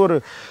எல்லாத்தையும் சேர்த்து ஒரு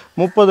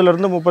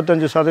 30%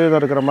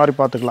 35% இருக்கிற மாதிரி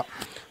பார்த்துக்கலாம்.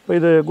 இப்போ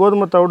இது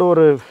கோதுமை தவிடு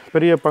ஒரு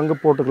பெரிய பங்கு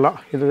போட்டுக்கலாம்.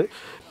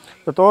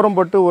 இந்த தோரம்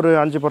போட்டு ஒரு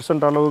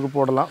 5% அளவுக்கு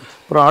போடலாம்.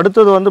 அப்புறம்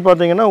அடுத்தது வந்து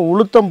பார்த்திங்கன்னா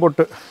உளுத்தம்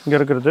போட்டு இங்கே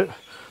இருக்கிறது.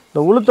 இந்த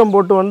உளுத்தம்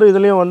போட்டு வந்து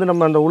இதுலேயும் வந்து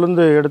நம்ம அந்த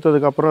உளுந்து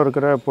எடுத்ததுக்கப்புறம்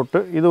இருக்கிற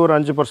போட்டு இது ஒரு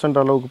 5%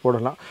 அளவுக்கு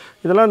போடலாம்.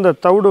 இதெல்லாம் இந்த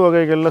தவிடு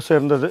வகைகளில்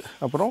சேர்ந்தது.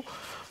 அப்புறம்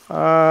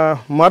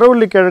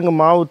மரவள்ளிக்கிழங்கு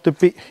மாவு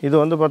திப்பி, இது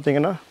வந்து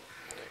பார்த்திங்கன்னா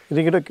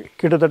இது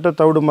கிட்டத்தட்ட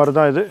தவிடு மாதிரி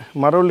தான். இது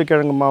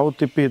மரவள்ளிக்கிழங்கு மாவு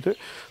திப்பி.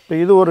 இப்போ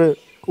இது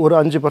ஒரு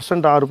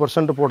 5%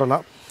 6%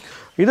 போடலாம்.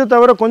 இது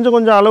தவிர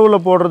கொஞ்சம்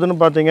அளவில் போடுறதுன்னு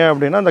பார்த்தீங்க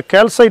அப்படின்னா இந்த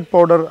கால்சைட்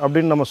பவுடர்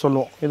அப்படின்னு நம்ம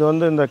சொல்லுவோம். இது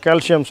வந்து இந்த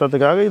கால்சியம்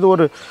சத்துக்காக இது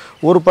ஒரு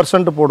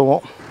 1%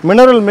 போடுவோம்.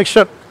 மினரல்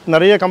மிக்சர்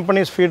நிறைய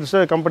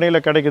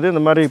கம்பெனியில் கிடைக்குது.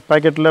 இந்த மாதிரி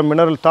பேக்கெட்டில்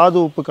மினரல் தாது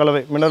உப்பு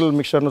கலவை, மினரல்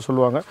மிக்சர்னு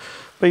சொல்லுவாங்க.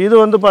 இப்போ இது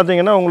வந்து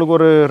பார்த்திங்கன்னா உங்களுக்கு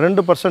ஒரு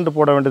 2%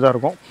 போட வேண்டியதாக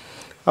இருக்கும்.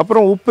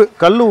 அப்புறம் உப்பு,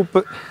 கல் உப்பு,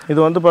 இது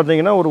வந்து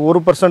பார்த்திங்கன்னா ஒரு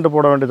 1%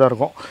 போட வேண்டியதாக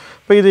இருக்கும்.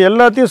 இப்போ இது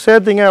எல்லாத்தையும்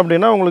சேர்த்திங்க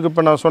அப்படின்னா உங்களுக்கு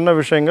இப்போ நான் சொன்ன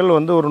விஷயங்கள்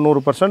வந்து ஒரு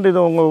 100%. இது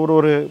உங்கள்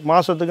ஒரு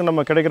மாதத்துக்கு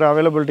நம்ம கிடைக்கிற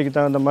அவைலபிலிட்டிக்கு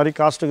தகுந்த மாதிரி,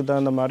 காஸ்ட்டுக்கு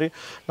தகுந்த மாதிரி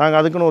நாங்கள்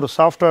அதுக்குன்னு ஒரு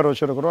சாஃப்ட்வேர்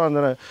வச்சுருக்கிறோம்.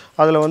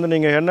 அதில் வந்து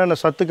நீங்கள் என்னென்ன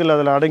சத்துக்கள்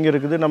அதில் அடங்கி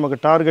இருக்குது, நமக்கு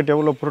டார்கெட்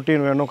எவ்வளோ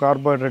ப்ரோட்டீன் வேணும்,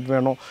 கார்போஹைட்ரேட்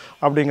வேணும்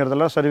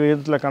அப்படிங்கிறதெல்லாம் சரி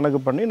விதத்தில்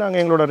கணக்கு பண்ணி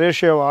நாங்கள் எங்களோட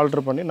ரேஷியோவை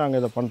ஆல்ட்ரு பண்ணி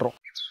நாங்கள் இதை பண்ணுறோம்.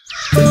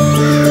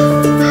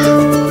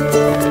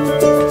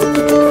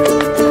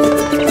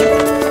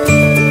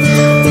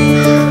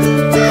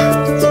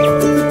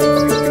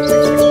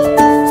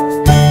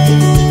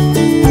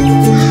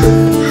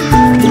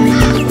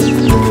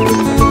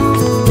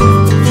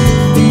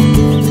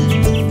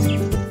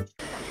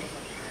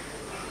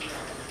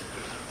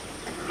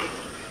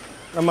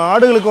 நம்ம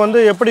ஆடுகளுக்கு வந்து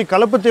எப்படி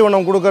கலப்பு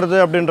தீவனம் கொடுக்கறது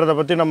அப்படின்றத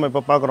பற்றி நம்ம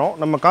இப்போ பார்க்குறோம்.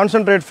 நம்ம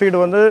கான்சன்ட்ரேட் ஃபீடு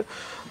வந்து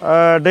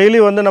டெய்லி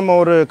வந்து நம்ம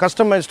ஒரு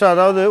கஸ்டமைஸ்டாக,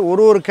 அதாவது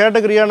ஒரு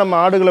கேட்டகரியாக நம்ம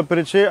ஆடுகளை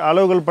பிரித்து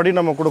அளவுகள் படி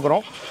நம்ம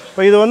கொடுக்குறோம்.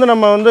 இப்போ இது வந்து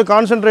நம்ம வந்து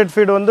கான்சன்ட்ரேட்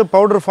ஃபீடு வந்து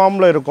பவுடர்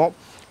ஃபார்மில் இருக்கும்.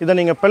 இதை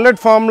நீங்கள்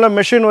பெல்லட் ஃபார்மில்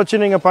மெஷின்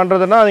வச்சு நீங்கள்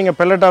பண்ணுறதுனா நீங்கள்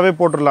பெல்லட்டாகவே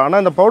போட்டுடலாம்.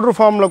 ஆனால் இந்த பவுடர்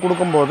ஃபார்மில்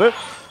கொடுக்கும்போது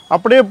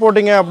அப்படியே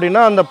போட்டிங்க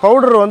அப்படின்னா அந்த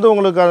பவுடர் வந்து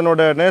உங்களுக்கு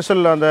அதனோட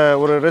நேசல் அந்த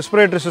ஒரு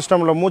ரெஸ்பிரேட்டரி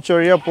சிஸ்டமில் மூச்சு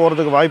வழியாக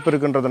போகிறதுக்கு வாய்ப்பு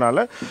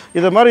இருக்குன்றதுனால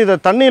இதை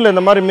தண்ணியில்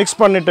இந்த மாதிரி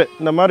மிக்ஸ் பண்ணிவிட்டு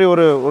இந்த மாதிரி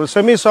ஒரு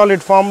செமி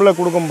சாலிட் ஃபார்மில்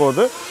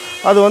கொடுக்கும்போது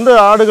அது வந்து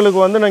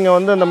ஆடுகளுக்கு வந்து நீங்கள்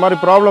வந்து இந்த மாதிரி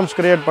ப்ராப்ளம்ஸ்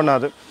க்ரியேட்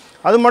பண்ணாது.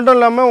 அது மட்டும்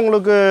இல்லாமல்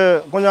உங்களுக்கு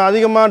கொஞ்சம்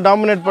அதிகமாக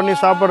டாமினேட் பண்ணி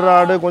சாப்பிட்ற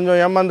ஆடு, கொஞ்சம்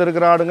ஏமாந்து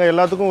இருக்கிற ஆடுங்க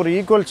எல்லாத்துக்கும் ஒரு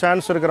ஈக்குவல்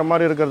சான்ஸ் இருக்கிற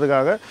மாதிரி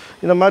இருக்கிறதுக்காக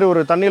இந்த மாதிரி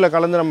ஒரு தண்ணியில்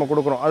கலந்து நம்ம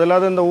கொடுக்குறோம். அது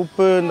இல்லாத இந்த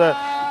உப்பு, இந்த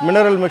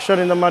மினரல்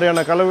மிக்சர், இந்த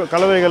மாதிரியான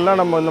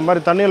கலவைகள்லாம் நம்ம இந்த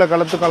மாதிரி தண்ணியில்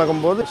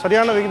கலக்கும்போது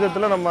சரியான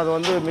விகிதத்தில் நம்ம அது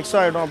வந்து மிக்ஸ்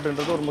ஆகிடும்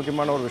அப்படின்றது ஒரு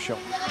முக்கியமான ஒரு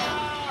விஷயம்.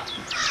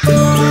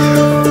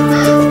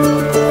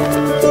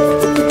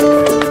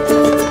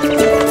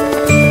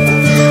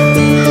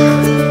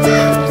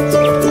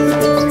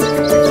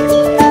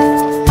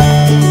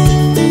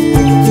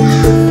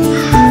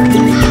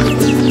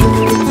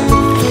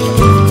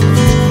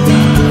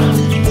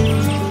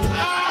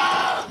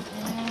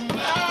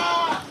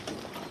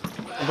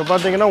 இப்போ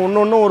பார்த்தீங்கன்னா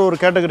ஒன்று ஒரு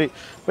கேட்டகரி.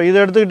 இப்போ இதை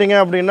எடுத்துக்கிட்டிங்க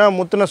அப்படின்னா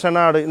முத்தின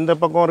சென ஆடு, இந்த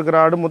பக்கம் இருக்கிற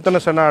ஆடு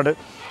முத்தின சென ஆடு.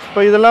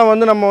 இப்போ இதெல்லாம்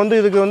வந்து நம்ம வந்து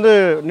இதுக்கு வந்து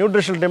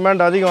நியூட்ரிஷனல்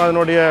டிமாண்ட் அதிகம்.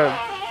 அதனுடைய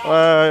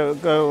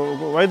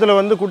வயதில்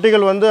வந்து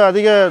குட்டிகள் வந்து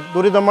அதிக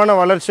துரிதமான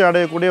வளர்ச்சி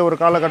அடையக்கூடிய ஒரு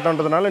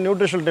காலகட்டன்றதுனால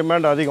நியூட்ரிஷனல்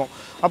டிமாண்ட் அதிகம்.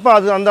 அப்போ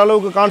அது அந்த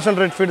அளவுக்கு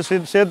கான்சன்ட்ரேட் ஃபீட்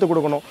சேர்த்து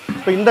கொடுக்கணும்.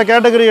 இப்போ இந்த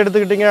கேட்டகரி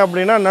எடுத்துக்கிட்டிங்க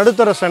அப்படின்னா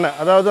நடுத்தர செனை,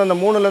 அதாவது அந்த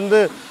 2லேருந்து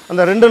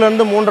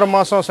 3.5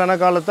 மாதம் செனை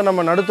காலத்தை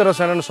நம்ம நடுத்தர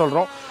செனைன்னு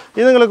சொல்கிறோம்.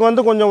 இதுங்களுக்கு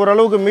வந்து கொஞ்சம்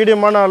ஓரளவுக்கு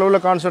மீடியமான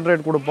அளவில்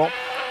கான்சன்ட்ரேட் கொடுப்போம்.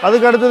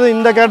 அதுக்கு அடுத்தது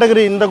இந்த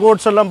கேட்டகரி, இந்த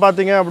கோட்ஸ் எல்லாம்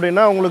பார்த்தீங்க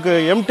அப்படின்னா உங்களுக்கு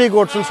எம்டி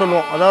கோட்ஸ்னு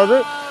சொல்லுவோம். அதாவது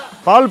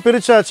பால்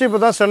பிரிச்சாச்சு, இப்போ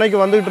தான் சென்னைக்கு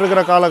வந்துகிட்டு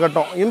இருக்கிற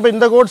காலகட்டம். இப்போ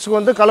இந்த கோட்ஸுக்கு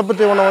வந்து கலப்பு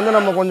தீவனம் வந்து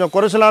நம்ம கொஞ்சம்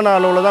குறைச்சலான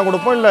அளவில் தான்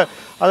கொடுப்போம். இல்லை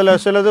அதில்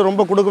சிலது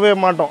ரொம்ப கொடுக்கவே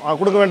மாட்டோம்,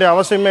 கொடுக்க வேண்டிய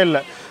அவசியமே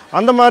இல்லை.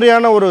 அந்த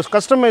மாதிரியான ஒரு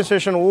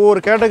கஸ்டமைசேஷன்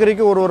ஒவ்வொரு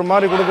கேட்டகரிக்கு ஒரு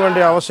மாதிரி கொடுக்க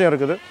வேண்டிய அவசியம்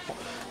இருக்குது.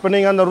 இப்போ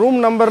நீங்கள் அந்த ரூம்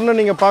நம்பர்னு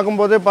நீங்கள்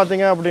பார்க்கும்போதே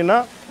பார்த்தீங்க அப்படின்னா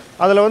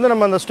அதில் வந்து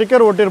நம்ம அந்த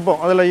ஸ்டிக்கர் ஒட்டியிருப்போம்.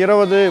 அதில்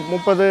 20,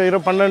 30,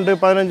 12,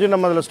 15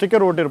 நம்ம அதில்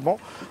ஸ்டிக்கர் ஒட்டியிருப்போம்.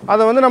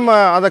 அதை வந்து நம்ம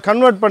அதை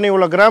கன்வெர்ட் பண்ணி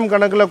உள்ள கிராம்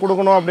கணக்கில்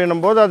கொடுக்கணும்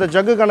அப்படின்னும் போது அதை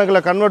ஜக்கு கணக்கில்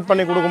கன்வெர்ட்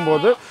பண்ணி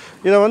கொடுக்கும்போது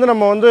இதை வந்து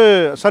நம்ம வந்து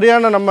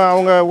சரியான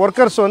அவங்க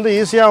ஒர்க்கர்ஸ் வந்து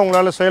ஈஸியாக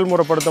அவங்களால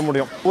செயல்முறைப்படுத்த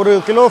முடியும். 1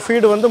 கிலோ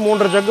ஃபீடு வந்து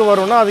 3 ஜக்கு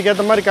வரும்னா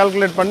அதுக்கேற்ற மாதிரி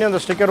கால்குலேட் பண்ணி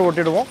அந்த ஸ்டிக்கர்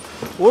ஒட்டிடுவோம்.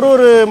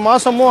 ஒரு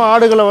மாதமும்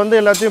ஆடுகளை வந்து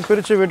எல்லாத்தையும்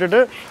பிரித்து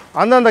விட்டுட்டு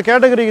அந்தந்த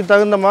கேட்டகரிக்கு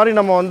தகுந்த மாதிரி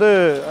நம்ம வந்து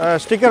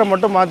ஸ்டிக்கரை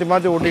மட்டும்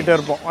மாற்றி ஒட்டிகிட்டே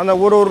இருப்போம். அந்த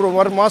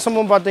ஒரு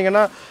மாதமும்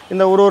பார்த்திங்கன்னா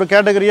இந்த ஒரு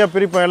கேட்டகரியாக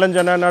பிரிப்போம்.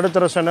 இளஞ்சனை,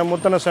 நடுத்தர செனை,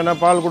 முத்தனை செனை,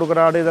 பால் கொடுக்குற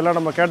ஆடு, இதெல்லாம்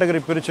நம்ம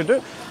கேட்டகரி பிரிச்சுட்டு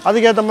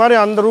அதுக்கேற்ற மாதிரி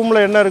அந்த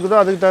ரூமில் என்ன இருக்குதோ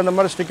அதுக்கு தகுந்த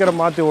மாதிரி ஸ்டிக்கரை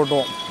மாற்றி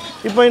ஓட்டுவோம்.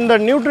 இப்போ இந்த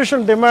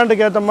நியூட்ரிஷன்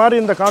டிமாண்டுக்கு ஏற்ற மாதிரி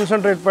இந்த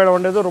கான்சன்ட்ரேட் போட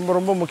வேண்டியது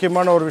ரொம்ப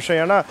முக்கியமான ஒரு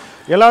விஷயம். ஏன்னா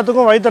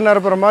எல்லாத்துக்கும் வயிற்று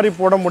நிரப்புற மாதிரி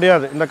போட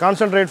முடியாது. இந்த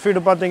கான்சன்ட்ரேட்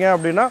ஃபீடு பார்த்தீங்க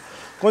அப்படின்னா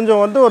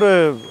கொஞ்சம் வந்து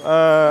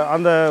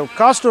அந்த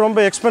காஸ்ட் ரொம்ப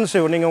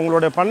எக்ஸ்பென்சிவ். நீங்கள்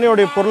உங்களுடைய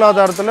பண்ணையோடைய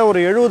பொருளாதாரத்தில் ஒரு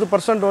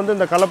 70% வந்து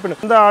இந்த கலப்பின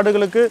இந்த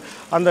ஆடுகளுக்கு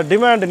அந்த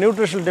டிமாண்ட்,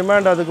 நியூட்ரிஷனல்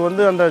டிமாண்ட், அதுக்கு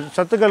வந்து அந்த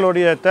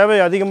சத்துக்களுடைய தேவை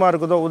அதிகமாக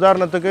இருக்குதோ.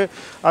 உதாரணத்துக்கு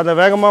அந்த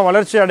வேகமாக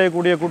வளர்ச்சி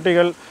அடையக்கூடிய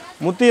குட்டிகள்,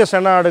 முத்திய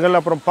சென ஆடுகள்,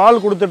 அப்புறம்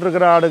பால்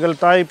கொடுத்துட்ருக்கிற ஆடுகள்,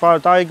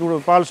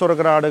 தாய்க்கு பால்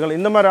சுரக்கிற ஆடுகள்,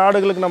 இந்த மாதிரி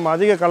ஆடுகளுக்கு நம்ம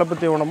அதிக கலப்பு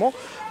தீவனமும்,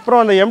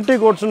 அப்புறம் அந்த எம்டி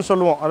கோட்ஸ்னு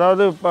சொல்லுவோம்.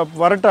 அதாவது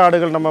வரட்டு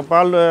ஆடுகள், நம்ம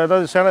பால்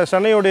அதாவது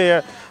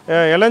செனையுடைய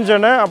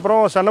இளஞ்சனை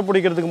அப்புறம் செனை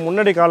பிடிக்கிறதுக்கு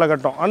முன்னாடி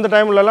காலகட்டம், அந்த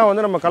டைம்லலாம்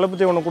வந்து நம்ம கலப்பு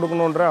தீவனம்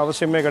கொடுக்கணுன்ற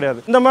அவசியமே கிடையாது.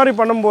 இந்த மாதிரி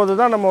பண்ணும்போது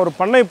தான் நம்ம ஒரு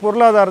பண்ணை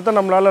பொருளாதாரத்தை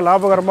நம்மளால்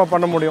லாபகரமாக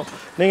பண்ண முடியும்.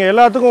 நீங்கள்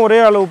எல்லாத்துக்கும்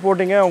ஒரே அளவு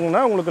போட்டிங்க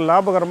அப்படின்னா உங்களுக்கு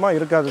லாபகரமாக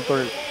இருக்காது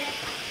தொழில்.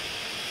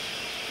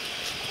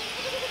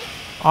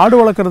 ஆடு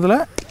வளர்க்குறதுல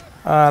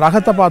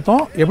ரகத்தை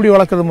பார்த்தோம், எப்படி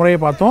வளர்க்குறது முறையை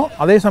பார்த்தோம்.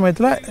 அதே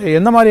சமயத்தில்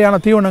எந்த மாதிரியான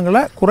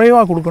தீவனங்களை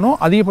குறைவாக கொடுக்கணும்,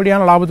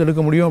 அதிகப்படியான லாபத்தை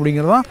எடுக்க முடியும்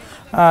அப்படிங்கிறது தான்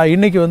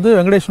இன்றைக்கி வந்து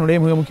வெங்கடேஷனுடைய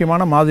மிக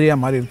முக்கியமான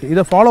மாதிரியாக மாறி இருக்குது.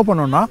 இதை ஃபாலோ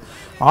பண்ணோன்னா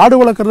ஆடு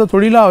வளர்க்குறத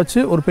தொழிலாக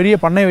வச்சு ஒரு பெரிய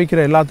பண்ணை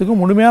வைக்கிற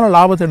எல்லாத்துக்கும் முழுமையான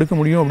லாபத்தை எடுக்க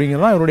முடியும்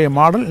அப்படிங்கிறது தான் இவருடைய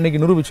மாடல்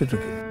இன்றைக்கி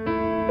நிரூபிச்சிட்ருக்கு.